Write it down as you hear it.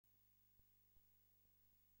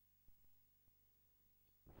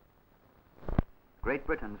Great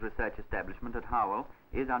Britain's research establishment at Howell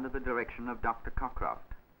is under the direction of Dr.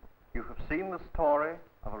 Cockcroft. You have seen the story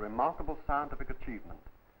of a remarkable scientific achievement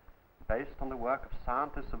based on the work of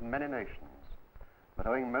scientists of many nations, but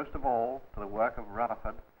owing most of all to the work of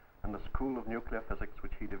Rutherford and the school of nuclear physics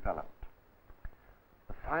which he developed.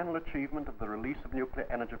 The final achievement of the release of nuclear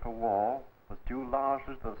energy for war was due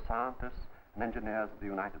largely to the scientists and engineers of the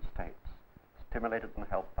United States, stimulated and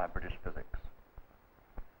helped by British physics.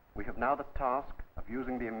 We have now the task of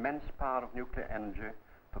using the immense power of nuclear energy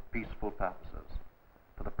for peaceful purposes,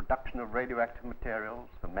 for the production of radioactive materials,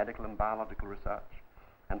 for medical and biological research,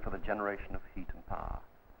 and for the generation of heat and power.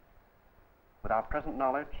 With our present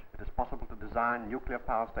knowledge, it is possible to design nuclear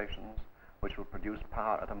power stations which will produce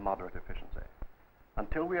power at a moderate efficiency.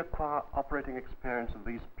 Until we acquire operating experience of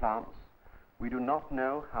these plants, we do not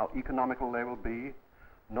know how economical they will be,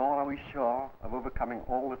 nor are we sure of overcoming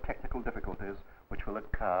all the technical difficulties which will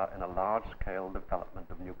occur in a large-scale development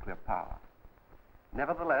of nuclear power.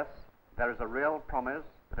 Nevertheless, there is a real promise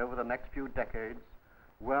that over the next few decades,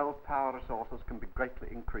 world power resources can be greatly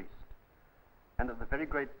increased, and that the very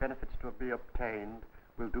great benefits to be obtained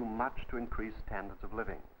will do much to increase standards of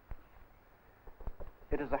living.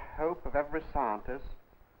 It is a hope of every scientist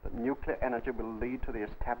that nuclear energy will lead to the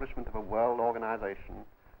establishment of a world organization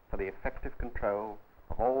for the effective control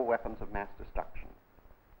of all weapons of mass destruction,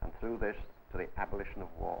 and through this to the abolition of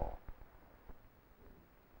war.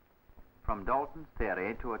 From Dalton's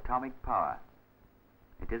theory to atomic power.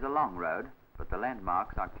 It is a long road, but the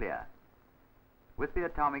landmarks are clear. With the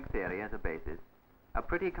atomic theory as a basis, a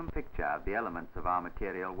pretty picture of the elements of our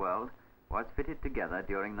material world was fitted together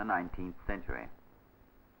during the 19th century.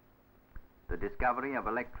 The discovery of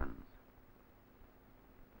electrons,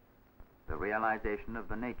 the realization of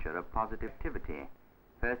the nature of positivity,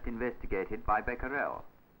 first investigated by Becquerel,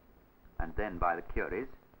 and then by the Curies,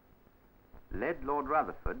 led Lord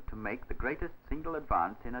Rutherford to make the greatest single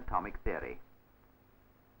advance in atomic theory.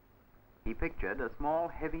 He pictured a small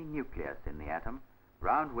heavy nucleus in the atom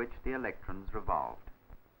round which the electrons revolved.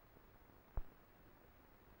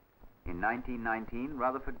 In 1919,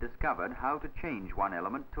 Rutherford discovered how to change one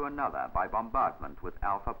element to another by bombardment with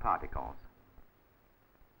alpha particles.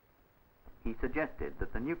 He suggested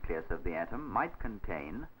that the nucleus of the atom might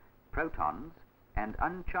contain protons and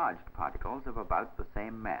uncharged particles of about the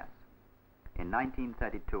same mass. In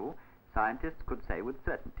 1932, scientists could say with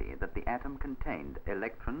certainty that the atom contained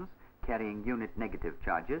electrons carrying unit negative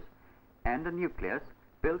charges and a nucleus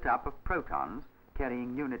built up of protons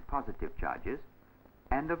carrying unit positive charges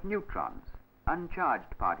and of neutrons,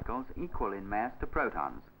 uncharged particles equal in mass to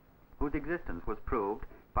protons, whose existence was proved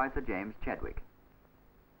by Sir James Chadwick.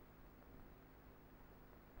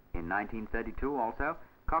 In 1932 also,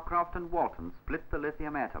 Cockcroft and Walton split the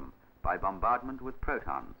lithium atom by bombardment with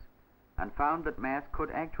protons and found that mass could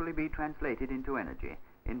actually be translated into energy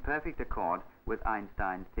in perfect accord with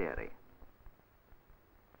Einstein's theory.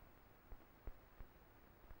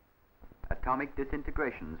 Atomic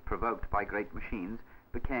disintegrations provoked by great machines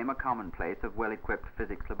became a commonplace of well-equipped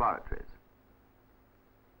physics laboratories.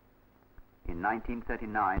 In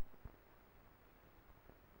 1939,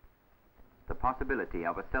 the possibility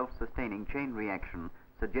of a self-sustaining chain reaction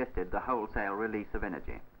suggested the wholesale release of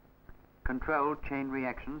energy. Controlled chain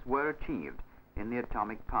reactions were achieved in the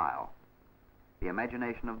atomic pile. The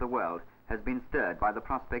imagination of the world has been stirred by the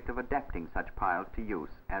prospect of adapting such piles to use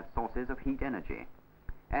as sources of heat energy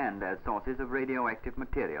and as sources of radioactive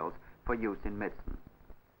materials for use in medicine.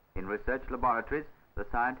 In research laboratories, the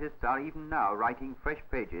scientists are even now writing fresh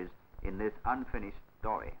pages in this unfinished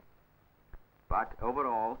story. But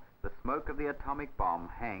overall, the smoke of the atomic bomb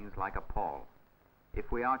hangs like a pall.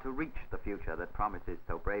 If we are to reach the future that promises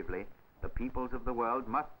so bravely, the peoples of the world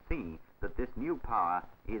must see that this new power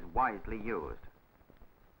is wisely used.